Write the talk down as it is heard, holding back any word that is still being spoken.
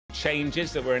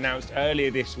changes that were announced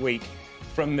earlier this week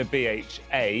from the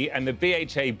BHA, and the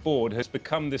BHA board has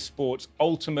become the sport's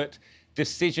ultimate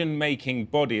decision-making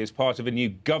body as part of a new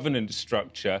governance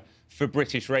structure for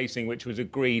British racing, which was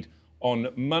agreed on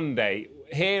Monday.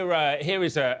 Here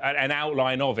is an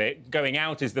outline of it. Going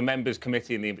out is the members'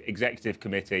 committee and the executive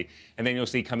committee, and then you'll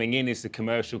see coming in is the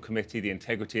commercial committee, the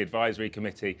integrity advisory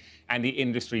committee, and the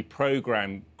industry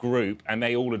programme group, and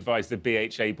they all advise the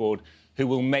BHA board, who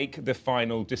will make the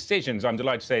final decisions. I'm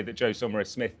delighted to say that Saumarez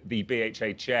Smith, the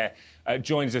BHA chair,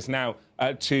 joins us now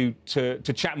to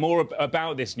chat more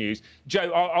about this news.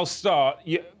 Joe, I'll start.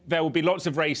 There will be lots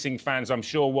of racing fans, I'm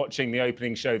sure, watching the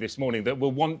opening show this morning that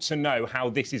will want to know how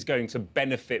this is going to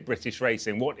benefit British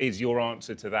racing. What is your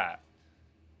answer to that?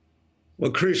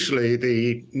 Well, crucially,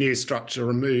 the new structure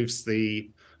removes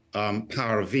the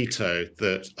power of veto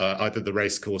that either the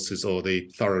racecourses or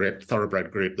the thoroughbred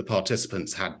group, the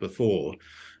participants, had before.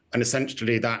 And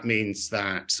essentially that means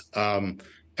that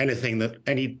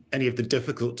any of the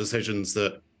difficult decisions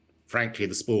that, frankly,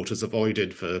 the sport has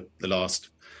avoided for the last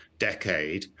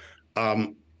decade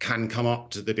can come up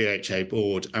to the BHA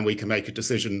board, and we can make a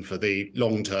decision for the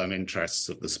long-term interests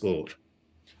of the sport.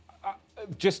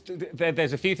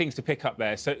 There's a few things to pick up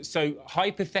there. So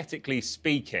hypothetically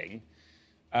speaking,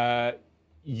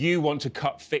 you want to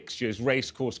cut fixtures,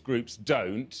 racecourse groups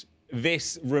don't.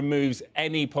 This removes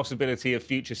any possibility of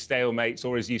future stalemates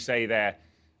or, as you say there,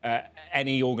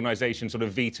 any organisation sort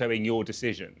of vetoing your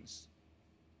decisions.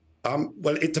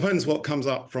 Well, it depends what comes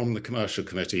up from the commercial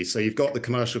committee. So you've got the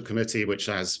commercial committee, which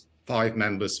has 5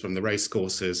 members from the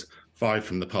racecourses, 5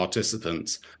 from the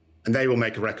participants, and they will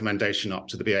make a recommendation up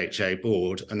to the BHA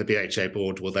board, and the BHA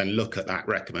board will then look at that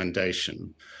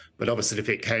recommendation. But obviously, if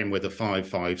it came with a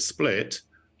 5-5 split,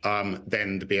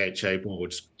 then the BHA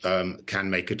board can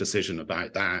make a decision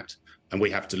about that, and we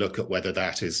have to look at whether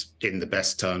that is in the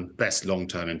best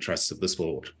long-term interests of the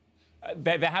sport.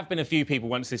 There have been a few people,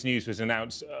 once this news was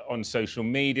announced on social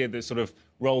media, that sort of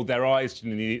rolled their eyes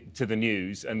to the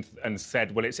news and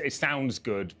said, well, it sounds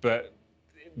good, but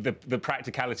the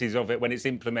practicalities of it, when it's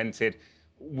implemented,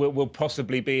 will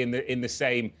possibly be in the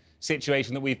same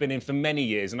situation that we've been in for many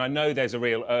years. And I know there's a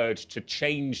real urge to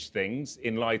change things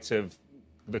in light of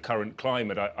the current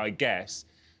climate, I guess.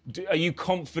 Are you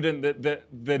confident that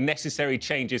the necessary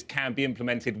changes can be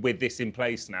implemented with this in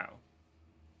place now?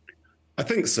 I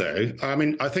think so. I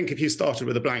mean, I think if you started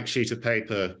with a blank sheet of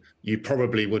paper, you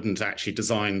probably wouldn't actually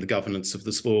design the governance of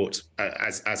the sport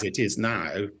as it is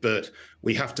now. But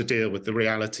we have to deal with the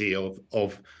reality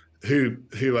of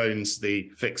who owns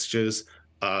the fixtures,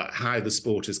 how the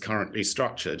sport is currently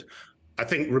structured. I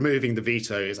think removing the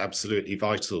veto is absolutely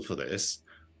vital for this.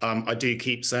 I do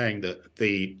keep saying that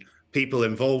the people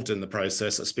involved in the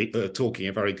process are talking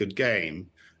a very good game,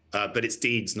 but it's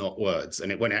deeds, not words.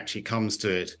 And when it actually comes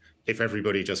to it, if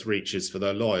everybody just reaches for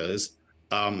their lawyers,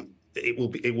 it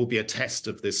will be a test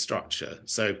of this structure.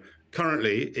 So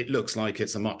currently, it looks like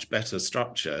it's a much better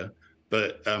structure,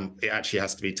 but it actually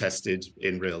has to be tested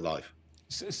in real life.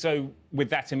 So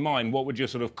with that in mind, what would your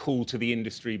sort of call to the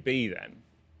industry be then?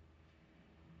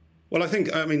 Well,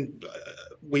 I mean,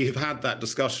 we have had that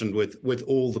discussion with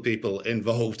all the people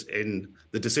involved in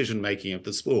the decision-making of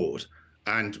the sport,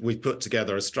 and we've put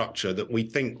together a structure that we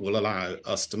think will allow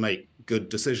us to make good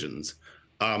decisions.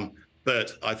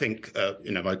 But I think,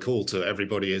 my call to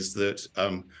everybody is that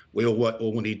we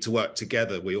all need to work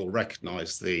together. We all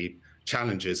recognise the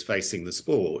challenges facing the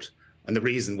sport. And the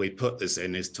reason we put this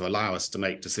in is to allow us to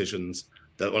make decisions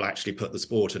that will actually put the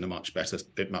sport in a much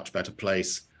better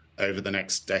place over the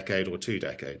next decade or 2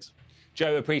 decades.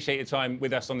 Joe, appreciate your time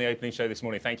with us on the opening show this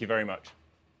morning. Thank you very much.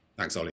 Thanks, Ollie.